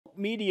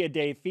Media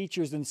Day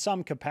features in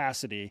some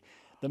capacity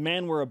the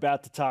man we're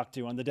about to talk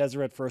to on the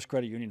Deseret First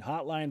Credit Union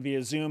hotline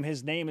via Zoom.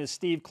 His name is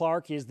Steve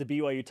Clark. He is the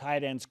BYU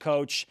Tight Ends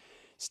coach.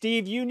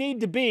 Steve, you need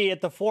to be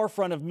at the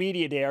forefront of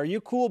Media Day. Are you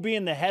cool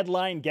being the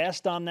headline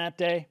guest on that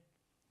day?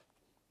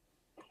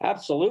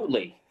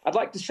 Absolutely. I'd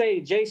like to say,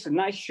 Jason,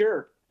 nice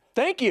shirt.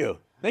 Thank you.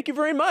 Thank you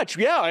very much.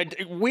 Yeah,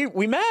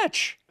 we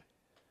match.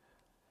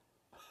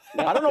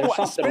 I don't know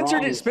what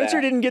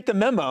Spencer didn't get the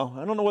memo.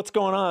 I don't know what's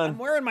going on. I'm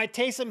wearing my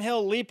Taysom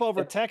Hill Leap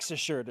Over Texas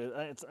shirt.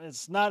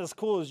 It's not as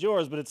cool as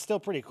yours, but it's still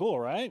pretty cool,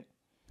 right?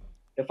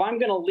 If I'm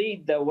going to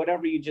lead, though,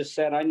 whatever you just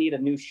said, I need a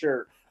new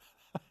shirt.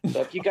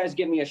 So if you guys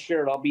give me a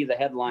shirt, I'll be the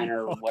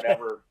headliner or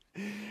whatever.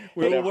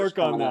 We'll work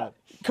on that. Up.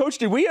 Coach,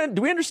 do we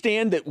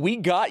understand that we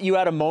got you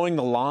out of mowing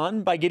the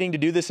lawn by getting to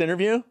do this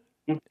interview?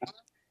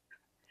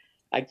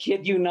 I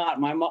kid you not.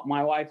 My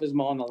wife is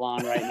mowing the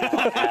lawn right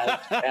now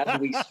as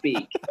we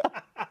speak.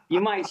 You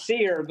might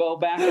see her go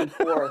back and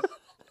forth.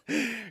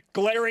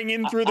 Glaring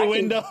in through the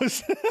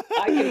windows.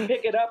 I can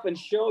pick it up and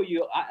show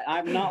you.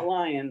 I'm not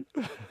lying.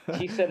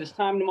 She said, it's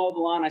time to mow the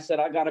lawn. I said,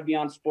 I got to be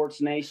on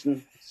Sports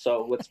Nation.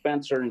 So with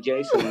Spencer and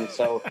Jason. And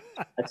so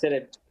I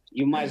said,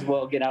 you might as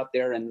well get out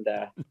there and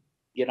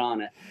get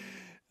on it.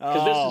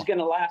 Because this is going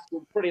to last a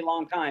pretty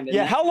long time.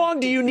 Yeah, how long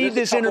do you need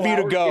this interview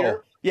to go?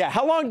 Here. Yeah,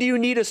 how long do you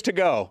need us to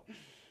go?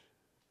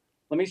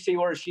 Let me see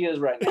where she is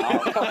right now.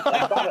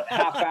 About a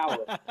half hour.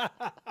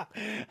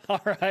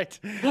 All right.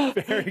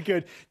 Very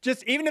good.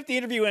 Just even if the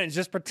interview ends,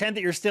 just pretend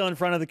that you're still in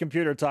front of the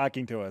computer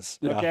talking to us.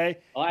 Okay?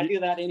 Well, I do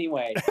that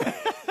anyway.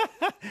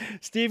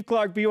 Steve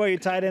Clark,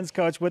 BYU Tight Ends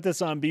coach, with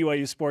us on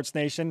BYU Sports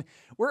Nation.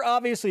 We're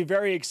obviously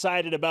very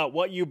excited about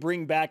what you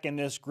bring back in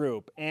this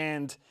group.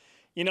 And,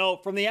 you know,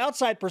 from the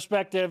outside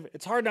perspective,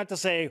 it's hard not to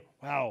say,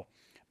 wow,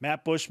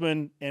 Matt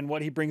Bushman and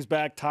what he brings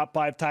back, top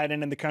 5 tight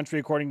end in the country,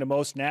 according to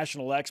most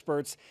national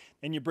experts.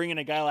 Then you bring in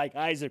a guy like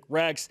Isaac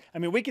Rex. I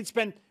mean, we could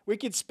spend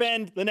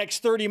the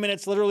next 30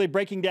 minutes literally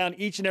breaking down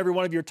each and every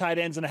one of your tight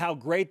ends and how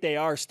great they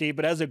are, Steve.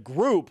 But as a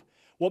group,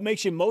 what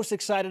makes you most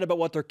excited about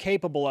what they're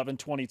capable of in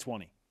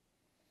 2020?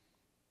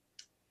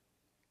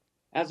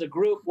 As a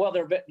group, well,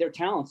 they're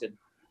talented.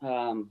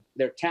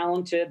 They're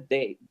talented.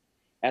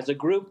 As a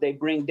group, they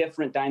bring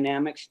different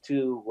dynamics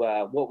to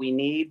what we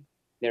need.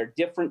 They're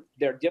different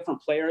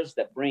players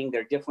that bring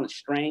their different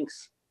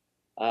strengths.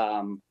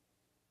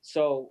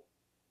 So,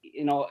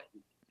 you know,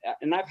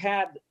 and I've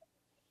had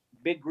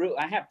big group.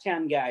 I have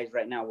 10 guys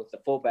right now with the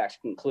fullbacks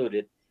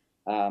included.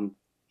 A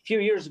few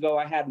years ago,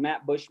 I had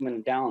Matt Bushman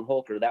and Dallin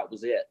Holker. That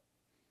was it.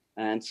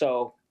 And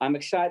so I'm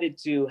excited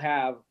to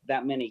have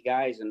that many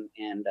guys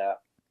and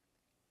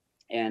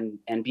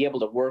be able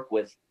to work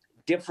with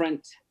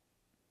different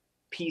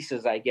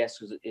pieces, I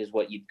guess is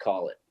what you'd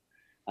call it.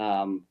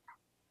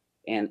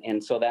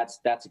 And so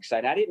that's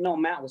exciting. I didn't know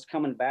Matt was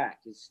coming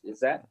back. Is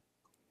that?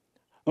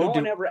 No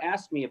one ever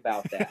asked me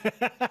about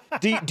that.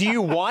 Do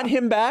you want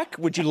him back?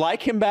 Would you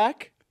like him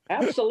back?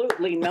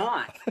 Absolutely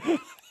not.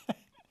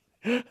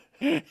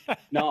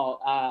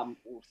 No,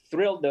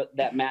 thrilled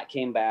that Matt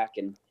came back,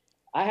 and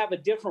I have a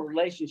different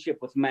relationship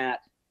with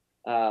Matt.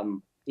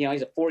 You know,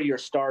 he's a 4-year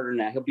starter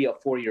now. He'll be a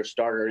 4-year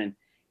starter,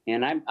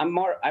 and I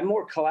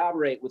more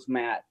collaborate with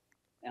Matt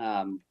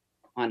on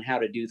how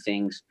to do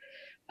things.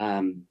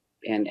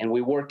 And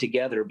we work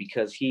together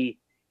because he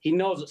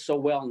knows it so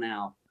well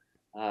now.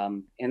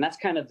 And that's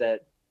kind of the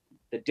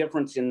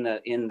difference in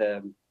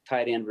the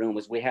tight end room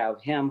is we have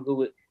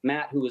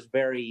Matt, who is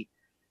very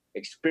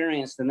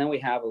experienced. And then we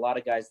have a lot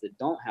of guys that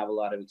don't have a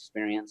lot of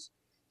experience.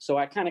 So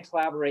I kind of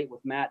collaborate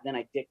with Matt, then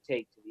I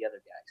dictate to the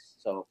other guys.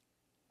 So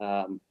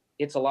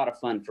it's a lot of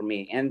fun for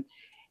me.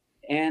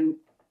 And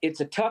it's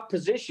a tough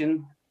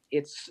position.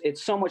 It's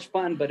so much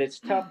fun, but it's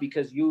tough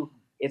because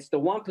it's the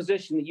one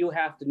position that you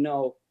have to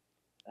know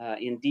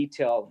in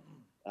detail,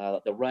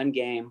 the run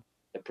game,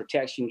 the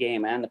protection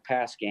game, and the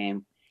pass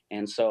game.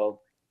 And so,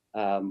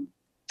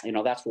 you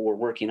know, that's what we're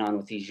working on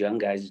with these young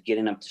guys, is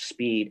getting up to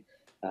speed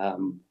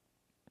on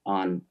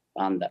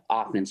the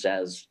offense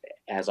as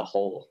a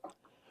whole.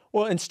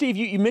 Well, and Steve,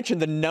 you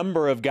mentioned the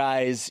number of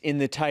guys in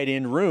the tight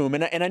end room,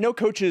 and I know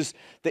coaches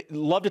that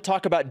love to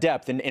talk about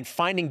depth, and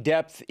finding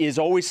depth is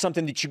always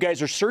something that you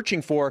guys are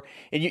searching for.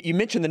 And you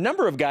mentioned the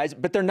number of guys,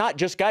 but they're not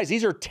just guys.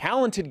 These are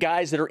talented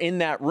guys that are in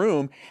that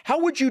room. How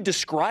would you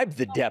describe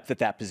the depth at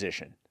that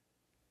position?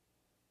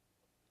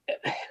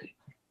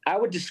 I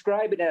would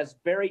describe it as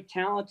very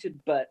talented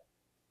but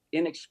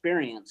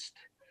inexperienced.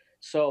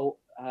 So,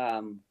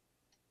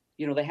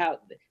 you know, they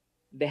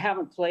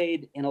haven't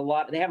played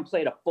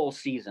a full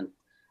season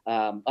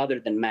other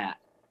than Matt.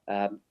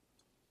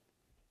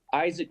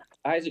 Isaac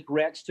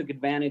Rex took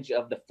advantage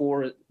of the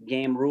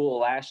 4-game rule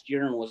last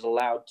year and was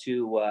allowed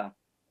to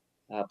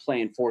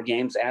play in 4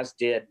 games, as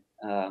did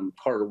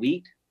Carter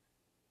Wheat.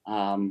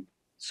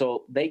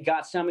 So they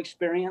got some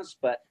experience,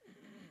 but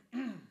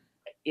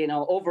you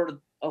know, over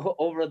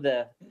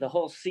the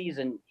whole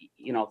season,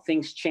 you know,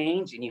 things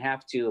change and you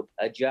have to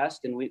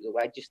adjust. And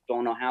I just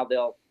don't know how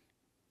they'll.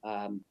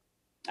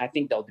 I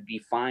think they'll be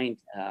fine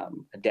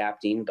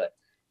adapting, but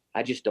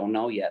I just don't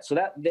know yet. So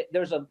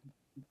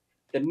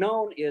the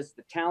known is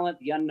the talent,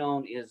 the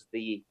unknown is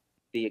the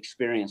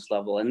experience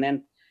level. And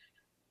then,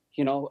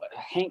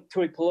 Hank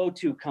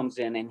Tuipulotu comes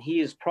in, and he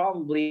is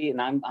probably,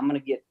 and I'm going to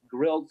get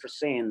grilled for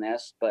saying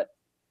this, but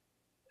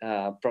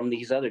from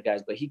these other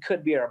guys, but he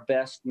could be our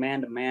best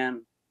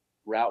man-to-man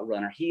route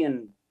runner. He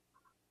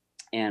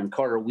and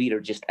Carter Wheat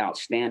are just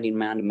outstanding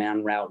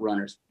man-to-man route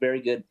runners,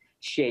 very good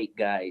shape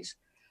guys.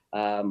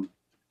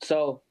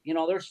 So,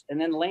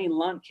 and then Lane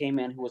Lunt came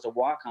in, who was a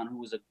walk-on, who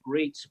was a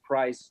great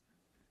surprise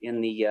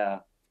in the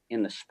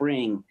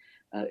spring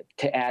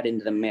to add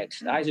into the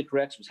mix. Isaac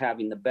Rex was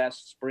having the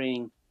best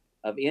spring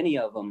of any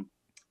of them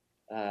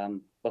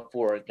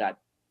before it got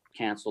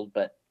canceled.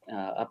 But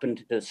up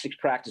into the 6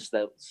 practices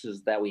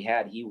that we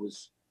had, he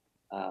was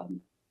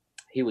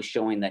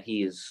showing that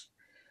he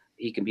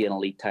can be an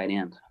elite tight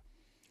end.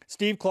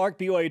 Steve Clark,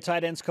 BYU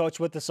Tight Ends coach,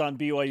 with us on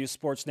BYU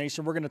Sports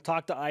Nation. We're going to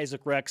talk to Isaac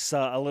Rex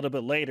a little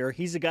bit later.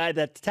 He's a guy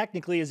that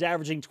technically is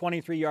averaging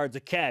 23 yards a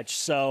catch.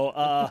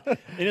 So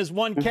in his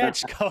one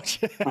catch,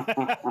 coach,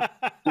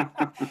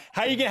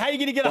 how you going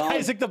to get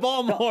Isaac the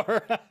ball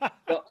more?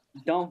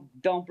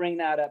 Don't bring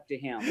that up to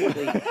him,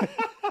 please.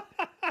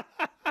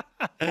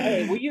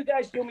 Hey, will you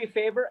guys do me a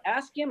favor?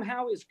 Ask him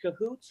how his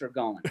cahoots are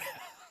going.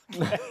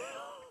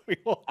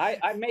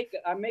 I make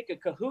a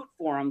Kahoot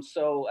for him,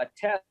 so a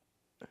test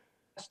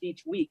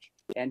each week,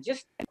 and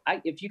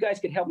if you guys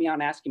could help me out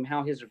and ask him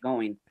how his are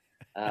going,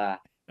 that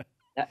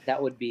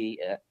would be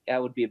a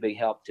big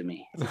help to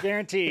me. It's a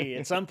guarantee.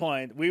 At some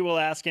point, we will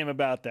ask him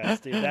about that,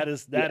 Steve.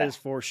 That is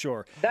for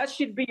sure. That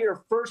should be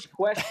your first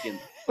question.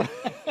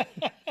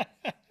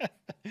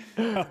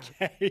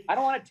 Okay. I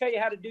don't want to tell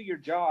you how to do your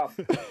job,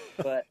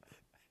 but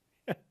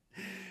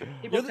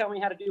people tell me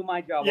how to do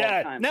my job all the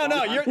time.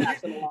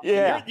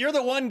 You're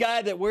the one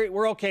guy that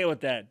we're okay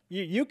with that.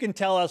 You can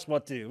tell us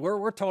what to do.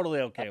 We're totally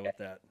okay with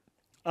that.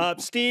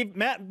 Steve,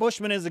 Matt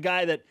Bushman is a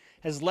guy that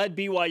has led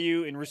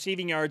BYU in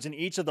receiving yards in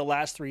each of the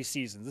last 3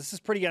 seasons. This is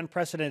pretty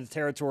unprecedented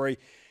territory.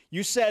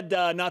 You said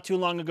not too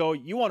long ago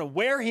you want to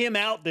wear him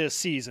out this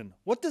season.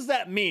 What does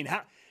that mean?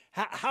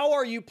 How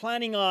are you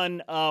planning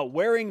on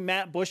wearing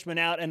Matt Bushman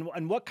out,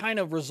 and what kind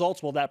of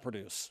results will that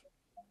produce?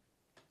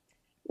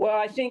 Well,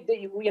 I think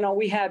that,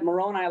 we had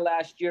Moroni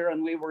last year,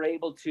 and we were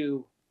able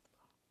to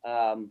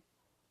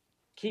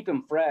keep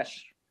him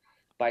fresh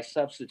by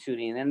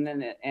substituting. And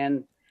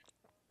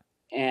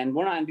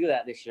we're not going to do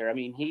that this year. I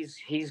mean, he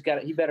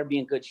better be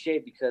in good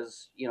shape,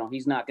 because,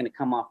 he's not going to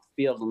come off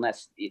the field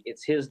unless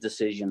it's his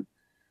decision.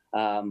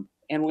 And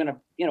we're going to,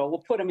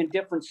 we'll put him in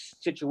different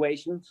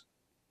situations.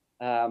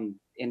 And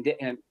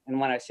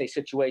when I say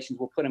situations,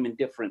 we'll put him in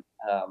different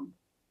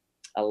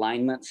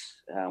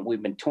alignments.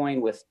 We've been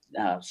toying with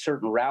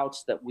certain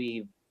routes that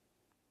we've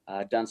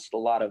done a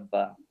lot of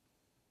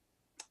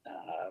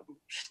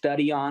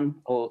study on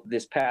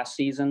this past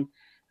season.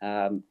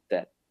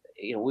 That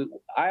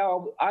I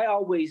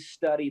always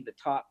study the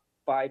top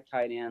 5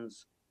 tight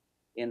ends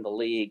in the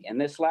league, and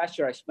this last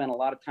year I spent a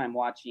lot of time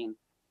watching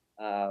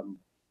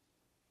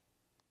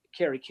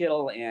Kerry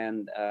Kittle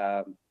and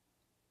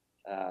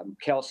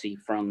Kelsey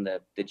from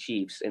the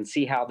Chiefs, and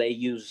see how they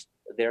use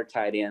their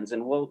tight ends,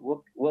 and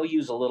we'll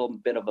use a little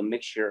bit of a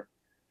mixture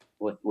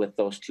with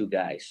those 2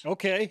 guys.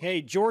 Okay.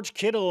 Hey, George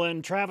Kittle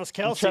and Travis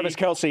Kelsey. Travis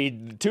Kelsey,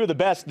 2 of the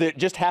best that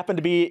just happened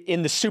to be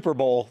in the Super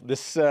Bowl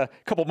this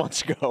couple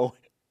months ago.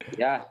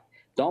 Yeah.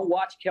 Don't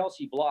watch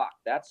Kelsey block.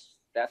 That's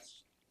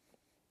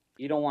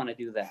you don't want to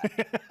do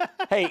that.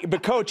 Hey,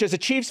 but Coach, as a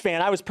Chiefs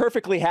fan, I was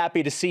perfectly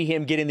happy to see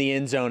him get in the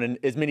end zone and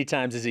as many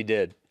times as he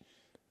did.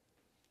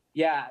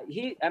 Yeah,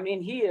 he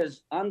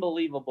is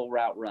unbelievable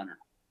route runner.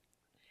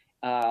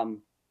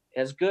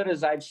 As good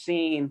as I've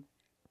seen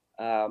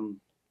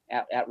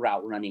at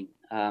route running.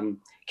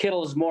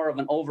 Kittle is more of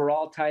an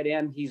overall tight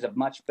end. He's a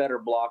much better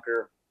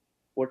blocker.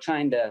 We're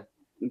trying to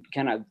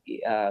kind of,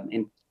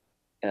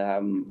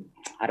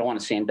 I don't want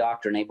to say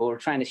indoctrinate, but we're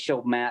trying to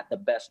show Matt the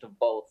best of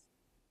both.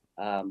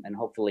 And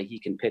hopefully he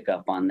can pick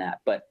up on that.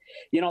 But,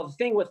 the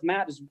thing with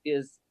Matt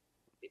is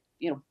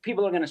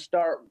people are going to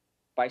start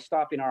by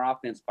stopping our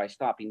offense by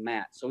stopping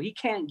Matt. So he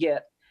can't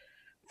get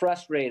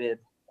frustrated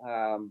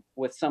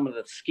with some of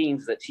the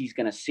schemes that he's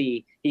going to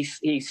see.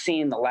 He's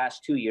seen the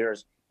last 2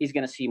 years. He's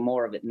going to see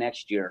more of it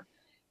next year.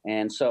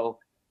 And so,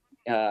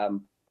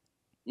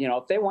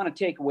 if they want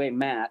to take away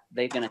Matt,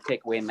 they're going to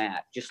take away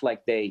Matt, just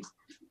like they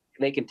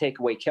can take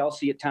away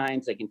Kelsey at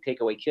times. They can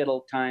take away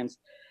Kittle at times.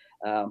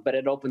 But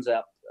it opens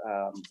up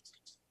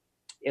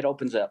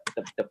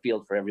the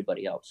field for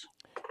everybody else.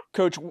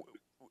 Coach,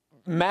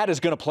 Matt is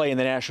going to play in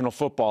the National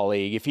Football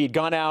League. If he had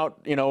gone out,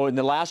 in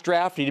the last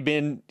draft, he'd have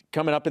been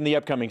coming up in the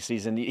upcoming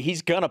season.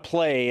 He's going to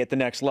play at the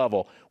next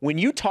level. When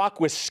you talk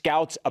with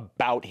scouts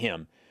about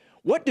him,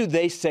 what do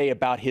they say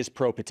about his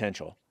pro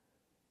potential?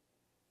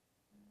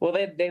 Well,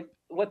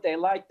 what they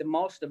like the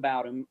most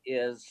about him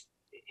is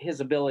his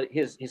ability,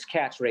 his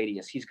catch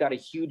radius. He's got a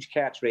huge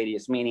catch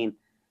radius, meaning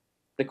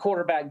the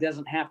quarterback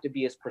doesn't have to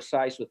be as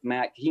precise with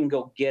Matt. He can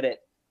go get it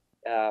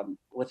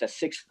with a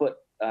 6-foot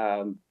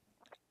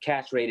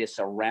catch radius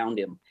around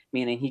him,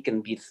 meaning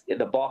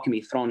the ball can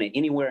be thrown in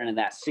anywhere in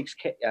that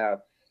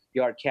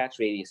yard catch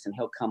radius, and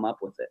he'll come up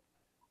with it.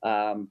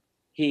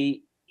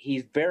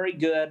 He's very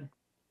good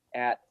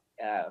at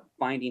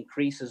finding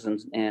creases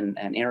and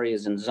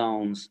areas and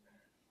zones.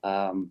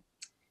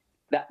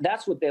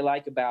 That's what they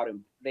like about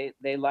him.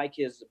 They like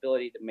his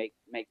ability to make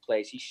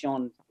plays. He's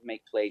shown to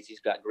make plays.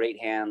 He's got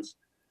great hands,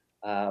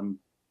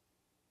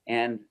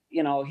 and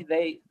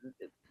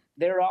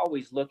they're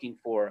always looking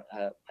for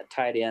a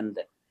tight end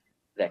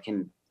that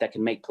can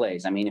make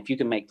plays. I mean, if you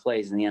can make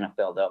plays in the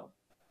NFL,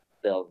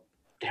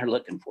 they're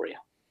looking for you.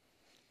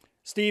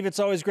 Steve, it's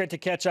always great to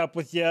catch up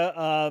with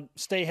you.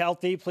 Stay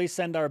healthy. Please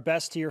send our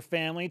best to your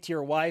family, to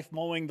your wife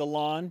mowing the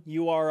lawn.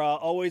 You are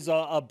always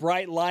a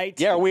bright light.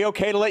 Yeah, are we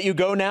okay to let you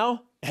go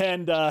now?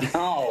 And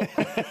no,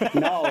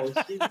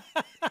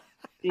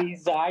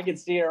 she's I can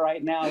see her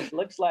right now. It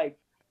looks like,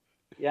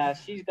 yeah,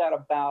 she's got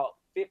about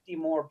 50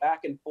 more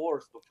back and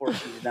forth before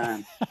she's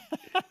done.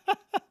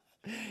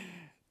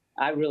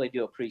 I really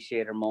do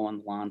appreciate her mowing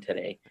the lawn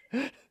today.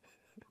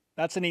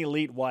 That's an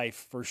elite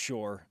wife for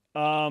sure.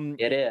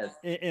 It is.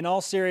 In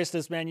all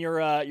seriousness, man, you're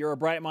a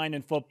bright mind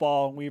in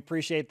football. We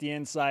appreciate the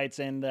insights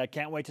and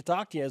can't wait to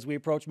talk to you as we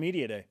approach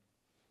Media Day.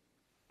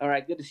 All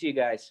right, good to see you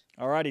guys.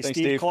 All righty,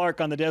 Steve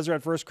Clark on the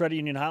Deseret First Credit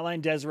Union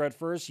Hotline. Deseret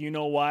First, you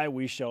know why,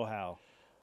 we show how.